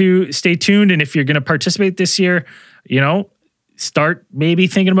stay tuned. And if you're going to participate this year, start maybe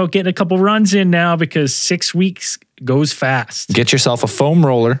thinking about getting a couple runs in now because 6 weeks goes fast. Get yourself a foam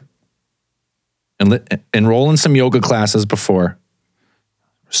roller and enroll in some yoga classes before.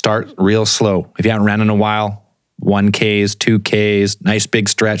 Start real slow. If you haven't ran in a while, 1Ks, 2Ks, nice big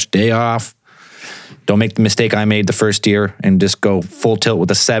stretch, day off. Don't make the mistake I made the first year and just go full tilt with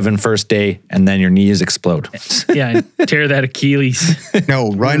a 7 first day and then your knees explode. Yeah, tear that Achilles.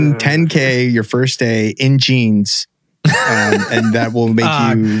 No, run 10K your first day in jeans. And that will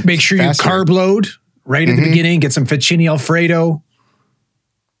make sure faster. You carb load right at the beginning. Get some fettuccine Alfredo.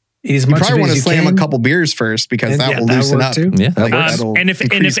 Eat as much you probably of it want to as slam you can. a couple beers first because that will loosen up. Too. Yeah, that works. And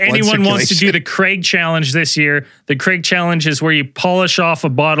if anyone wants to do the Craig Challenge this year, the Craig Challenge is where you polish off a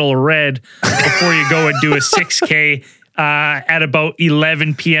bottle of red before you go and do a 6K at about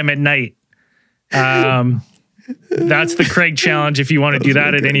 11 p.m. at night. That's the Craig challenge. If you want to do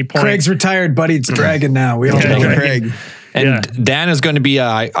that at any point. Craig's retired, buddy. It's Dragon now. We all Yeah, know right. it. Craig. And Yeah. Dan is going to be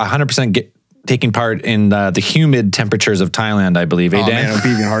 100% taking part in the humid temperatures of Thailand, I believe. Oh Dan? man, it'll be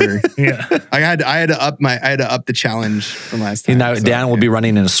even harder. Yeah. I had to up the challenge from last time. Now so, Dan will be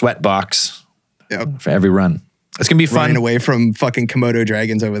running in a sweat box Yep. for every run. It's going to be fun. Running away from fucking Komodo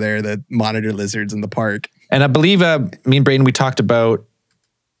dragons over there, the monitor lizards in the park. And I believe me and Braden, we talked about,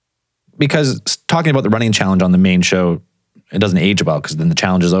 because talking about the running challenge on the main show, it doesn't age well because then the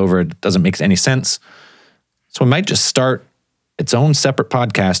challenge is over. It doesn't make any sense. So we might just start its own separate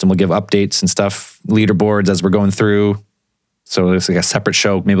podcast and we'll give updates and stuff, leaderboards as we're going through. So it's like a separate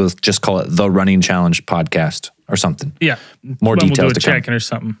show. Maybe let's just call it the Running Challenge Podcast or something. Yeah. More When details we'll do to a come. check-in or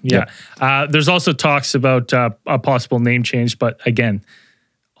something. Yeah. There's also talks about a possible name change, but again,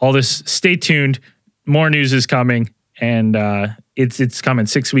 all this, stay tuned. More news is coming, and it's coming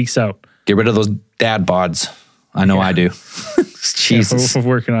 6 weeks out. Get rid of those dad bods. I know I do. Jesus. We're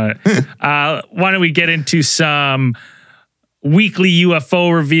working on it. Why don't we get into some weekly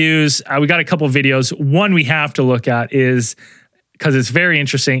UFO reviews? We got a couple of videos. One we have to look at is, because it's very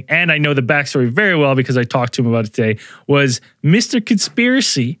interesting, and I know the backstory very well because I talked to him about it today, was Mr.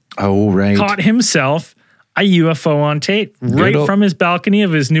 Conspiracy Oh, right. caught himself a UFO on tape right old- from his balcony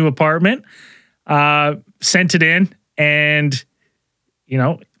of his new apartment. Sent it in, and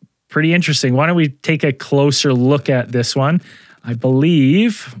pretty interesting. Why don't we take a closer look at this one? I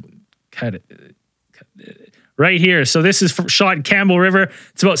believe right here. So this is shot in Campbell River.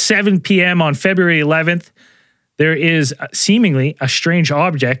 It's about 7 p.m. on February 11th. There is seemingly a strange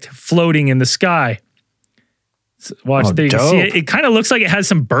object floating in the sky. Watch, Oh, there you can see dope. it. It kind of looks like it has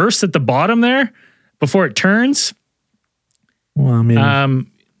some bursts at the bottom there before it turns. Well, I mean,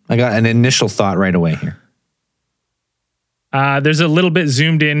 I got an initial thought right away here. There's a little bit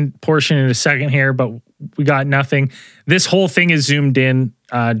zoomed in portion in a second here, but we got nothing. This whole thing is zoomed in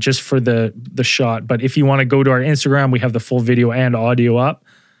just for the shot. But if you want to go to our Instagram, we have the full video and audio up.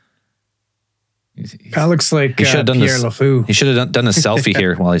 That looks like He should have done Pierre this. LeFou. He should have done a selfie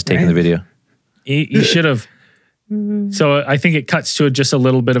here while he's taking the video. He should have. So I think it cuts to just a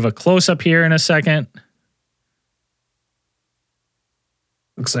little bit of a close up here in a second.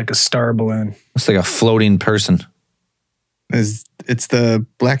 Looks like a star balloon. It's like a floating person. It's the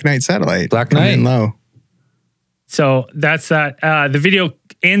Black Knight satellite. Black coming in Knight. low. So that's that. The video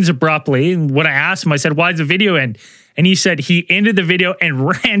ends abruptly. And when I asked him, I said, "Why does the video end?" And he said he ended the video and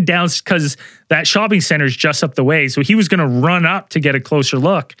ran down because that shopping center is just up the way. So he was going to run up to get a closer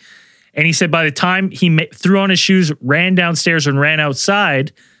look. And he said by the time he threw on his shoes, ran downstairs and ran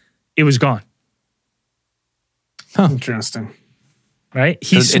outside, it was gone. Interesting. Right?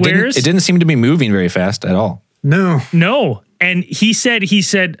 He It swears. didn't seem to be moving very fast at all. No. No. And he said,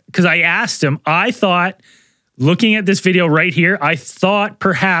 because I asked him, I thought, looking at this video right here, I thought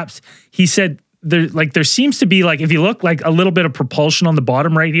perhaps, he said, there seems to be, like, if you look, like a little bit of propulsion on the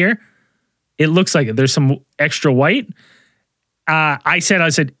bottom right here. It looks like it. There's some extra white. I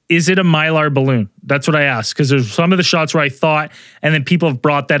said, is it a Mylar balloon? That's what I asked, because there's some of the shots where I thought, and then people have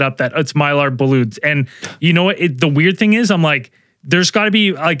brought that up, that it's Mylar balloons. And you know what? The weird thing is, I'm like, there's got to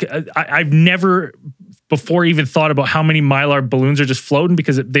be, like, I've never before even thought about how many Mylar balloons are just floating,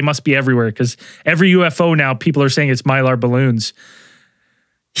 because they must be everywhere, because every UFO now, people are saying it's Mylar balloons.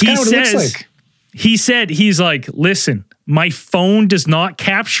 He Kinda what it says, looks like. he said, he's like, listen, my phone does not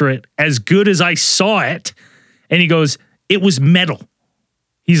capture it as good as I saw it. And he goes, it was metal.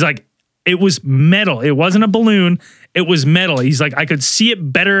 He's like, it was metal. It wasn't a balloon. It was metal. He's like, I could see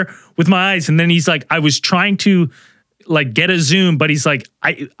it better with my eyes. And then he's like, I was trying to, like, get a zoom, but he's like,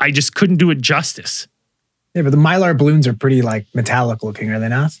 I just couldn't do it justice. Yeah, but the Mylar balloons are pretty like metallic looking, are they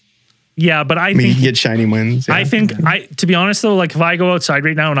not? Yeah, but I I mean, you think can get shiny ones. Yeah. I think to be honest though, like if I go outside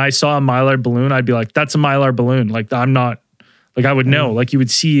right now and I saw a Mylar balloon, I'd be like, that's a Mylar balloon. Like I'm not, like I would know, like you would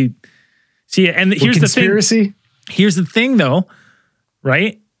see it. And here's the thing. Conspiracy? Here's the thing though,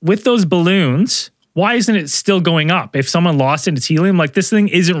 right? With those balloons, why isn't it still going up? If someone lost in its helium, like this thing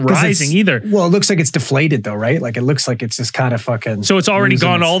isn't 'Cause rising it's- either. Well, it looks like it's deflated though, right? Like it looks like it's just kind of fucking. So it's already losing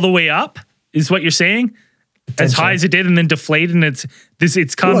gone its- all the way up, is what you're saying? As high Potentially. as it did and then deflated, and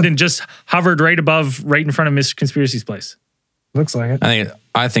it's come Well- and just hovered right in front of Mr. Conspiracy's place. Looks like it.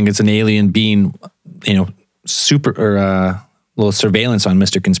 I think it's an alien being, super or little surveillance on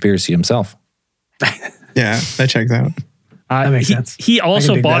Mr. Conspiracy himself. Yeah, that checks out. That makes sense. He I also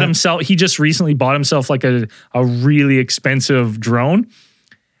can dig bought that. himself, he just recently bought himself like a really expensive drone.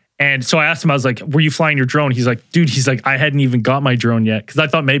 And so I asked him, I was like, were you flying your drone? He's like, dude, I hadn't even got my drone yet. Cause I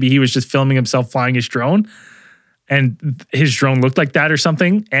thought maybe he was just filming himself flying his drone and his drone looked like that or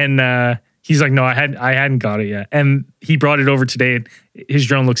something. And He's like, no, I hadn't got it yet. And he brought it over today. And his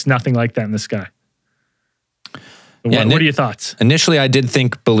drone looks nothing like that in the sky. What are your thoughts? Initially, I did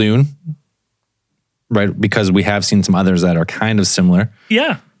think balloon, right? Because we have seen some others that are kind of similar.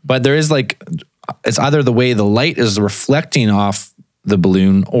 Yeah. But there is like, it's either the way the light is reflecting off the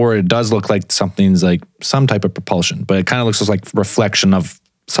balloon, or it does look like something's like some type of propulsion. But it kind of looks like reflection of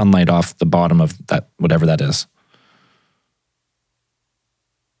sunlight off the bottom of that, whatever that is.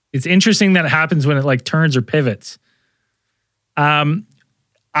 It's interesting that it happens when it like turns or pivots. I'm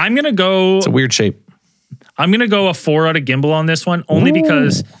going to go... It's a weird shape. I'm going to go a 4 out of gimbal on this one, only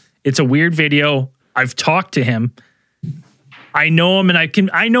because it's a weird video. I've talked to him. I know him, and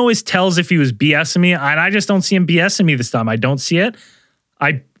I know his tells if he was BSing me, and I just don't see him BSing me this time. I don't see it.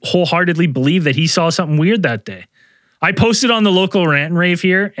 I wholeheartedly believe that he saw something weird that day. I posted on the local rant and rave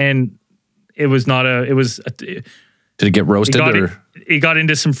here, and it was not a... It was... Did it get roasted? He got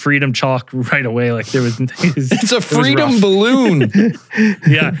into some freedom chalk right away. Like there was... It's a freedom balloon.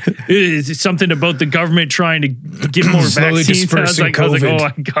 Yeah. It's something about the government trying to give more Slowly vaccines. I was like, oh COVID.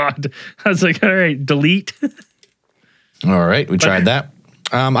 my God. I was like, all right, delete. All right, we tried that.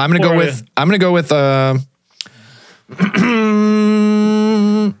 I'm gonna go with a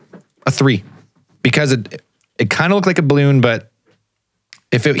 3, because it kind of looked like a balloon, but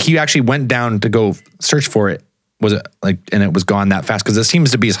if he actually went down to go search for it, was it like, and it was gone that fast? Because it seems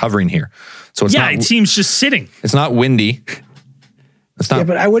to be hovering here, so it's not. It seems just sitting. It's not windy. It's not. Yeah,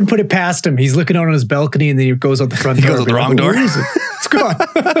 but I wouldn't put it past him. He's looking out on his balcony, and then he goes out the front door. goes out the wrong door. Where is it? It's gone.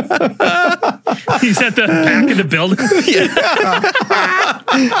 He's at the back of the building.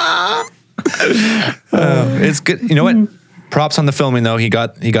 It's good. You know what? Props on the filming though. He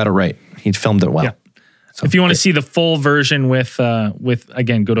got it right. He filmed it well. Yeah. So, If you want to see the full version with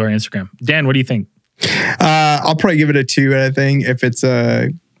again, go to our Instagram. Dan, what do you think? I'll probably give it a 2 out of thing. If it's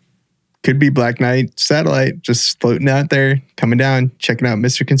could be Black Knight satellite just floating out there, coming down, checking out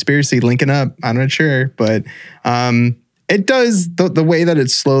Mr. Conspiracy, linking up. I'm not sure, but it does the way that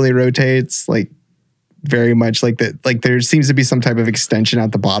it slowly rotates, like very much like that. Like there seems to be some type of extension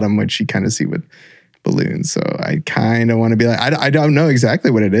at the bottom, which you kind of see with balloons. So I kind of want to be like, I don't know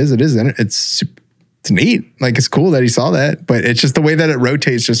exactly what it is. It's neat. Like it's cool that he saw that, but it's just the way that it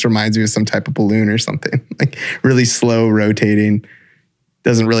rotates just reminds me of some type of balloon or something. Like really slow rotating.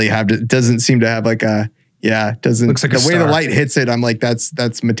 Doesn't seem to have like a, doesn't. Looks like the a way star. the light hits it, I'm like,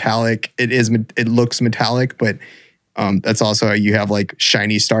 that's metallic. It looks metallic, but that's also how you have like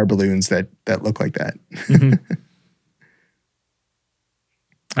shiny star balloons that look like that.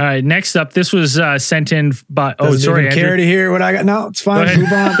 All right, next up, this was sent in by... Oh, Doesn't sorry, even care Andrew. to hear what I got. No, it's fine. Go ahead.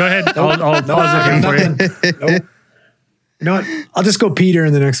 Move on. Go ahead. I'll pause it for you. Nope. You know what? I'll just go Peter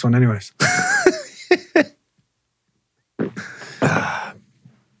in the next one anyways.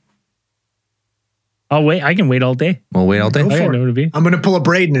 I'll wait. I can wait all day. we'll wait all day. I for got it. nowhere to be. I'm going to pull a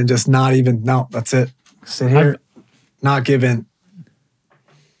Braden and just not even, no, that's it. Sit here, not give in.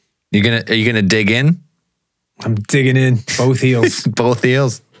 Are you gonna dig in? I'm digging in both heels. Both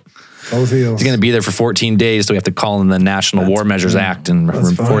heels. Both heels. He's going to be there for 14 days, so we have to call in the National War Measures Act and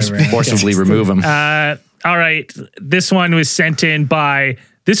That's fine, right? forcibly remove him. All right. This one was sent in by...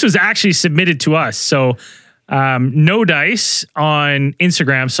 This was actually submitted to us. So No Dice on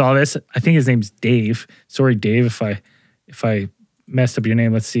Instagram saw this. I think his name's Dave. Sorry, Dave, if I messed up your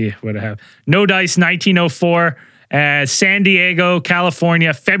name. Let's see what I have. No Dice 1904. San Diego,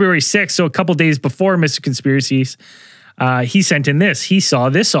 California, February 6th, so a couple days before Mr. Conspiracies. He sent in this. He saw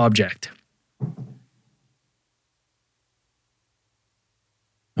this object.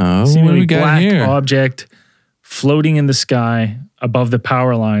 Oh, what do Seemingly we got black here? object floating in the sky above the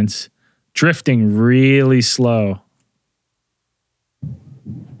power lines, drifting really slow.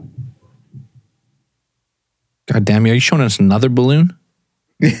 God damn you! Are you showing us another balloon?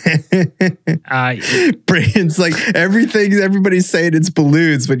 Braden's like everybody's saying it's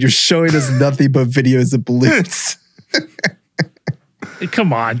balloons, but you're showing us nothing but videos of balloons.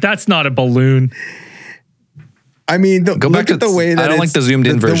 Come on, that's not a balloon. I mean, Go back look at to- the way that I don't like the zoomed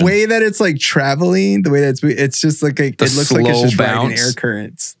in version. The way that it's like traveling, the way that it's just like it looks like it's slow just riding bounce. air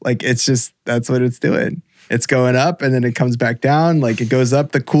currents. Like it's just that's what it's doing. It's going up and then it comes back down. Like it goes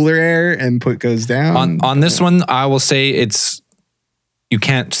up the cooler air and goes down. On this one, I will say you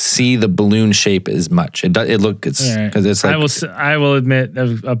can't see the balloon shape as much. It's All right. because it's like I will admit,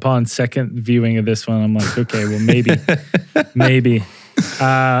 upon second viewing of this one, I'm like, okay, well, maybe.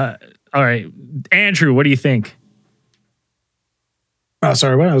 All right, Andrew, what do you think? Oh,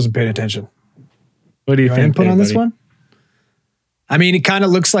 sorry, what? I wasn't paying attention. What do you Your think? input there, on this buddy? one? I mean, it kind of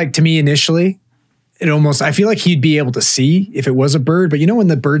looks like to me initially, it almost, I feel like he'd be able to see if it was a bird, but you know when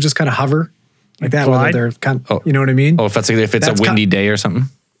the birds just kind of hover like that, whether they're kind of, you know what I mean? Oh, if it's a windy day or something.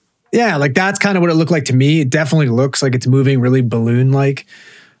 Yeah, like that's kind of what it looked like to me. It definitely looks like it's moving really balloon-like.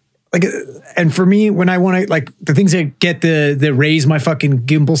 Like, and for me, when I want to, like, the things that get the raise my fucking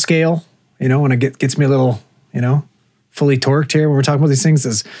gimbal scale, you know, when it gets me a little, you know, fully torqued here when we're talking about these things,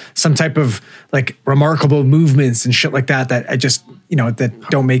 is some type of like remarkable movements and shit like that I just, you know, that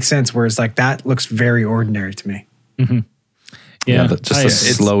don't make sense. Whereas like that looks very ordinary to me. Mm-hmm. Yeah, just a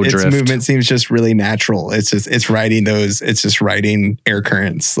slow drift. Its movement seems just really natural. It's just riding air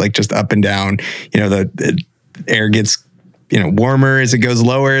currents, like just up and down. You know, the air gets, you know, warmer as it goes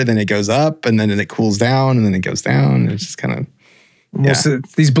lower, then it goes up, and then it cools down, and then it goes down. It's just kind of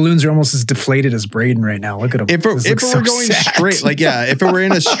almost these balloons are almost as deflated as Braden right now. Look at them. If it were going straight, like if it were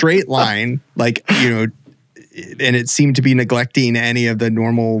in a straight line, like, you know, and it seemed to be neglecting any of the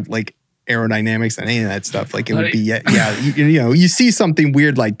normal like aerodynamics and any of that stuff, like it would be you know, you see something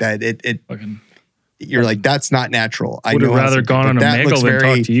weird like that, you're like, that's not natural. I would have rather gone on a Megal than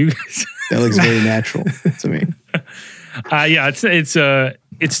talk to you guys. That looks very natural to me. Yeah,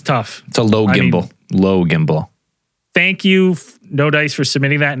 it's tough. It's a low gimbal. Thank you, No Dice, for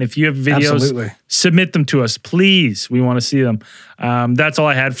submitting that. And if you have videos, submit them to us, please. We want to see them. That's all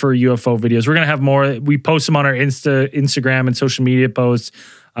I had for UFO videos. We're gonna have more. We post them on our Instagram and social media posts.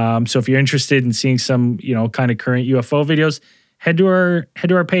 So if you're interested in seeing some, you know, kind of current UFO videos, head to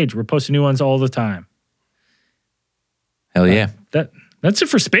our page. We're posting new ones all the time. Hell yeah. That's it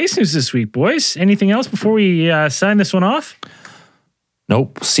for Space News this week, boys. Anything else before we sign this one off?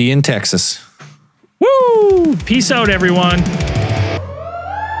 Nope. See you in Texas. Woo! Peace out, everyone.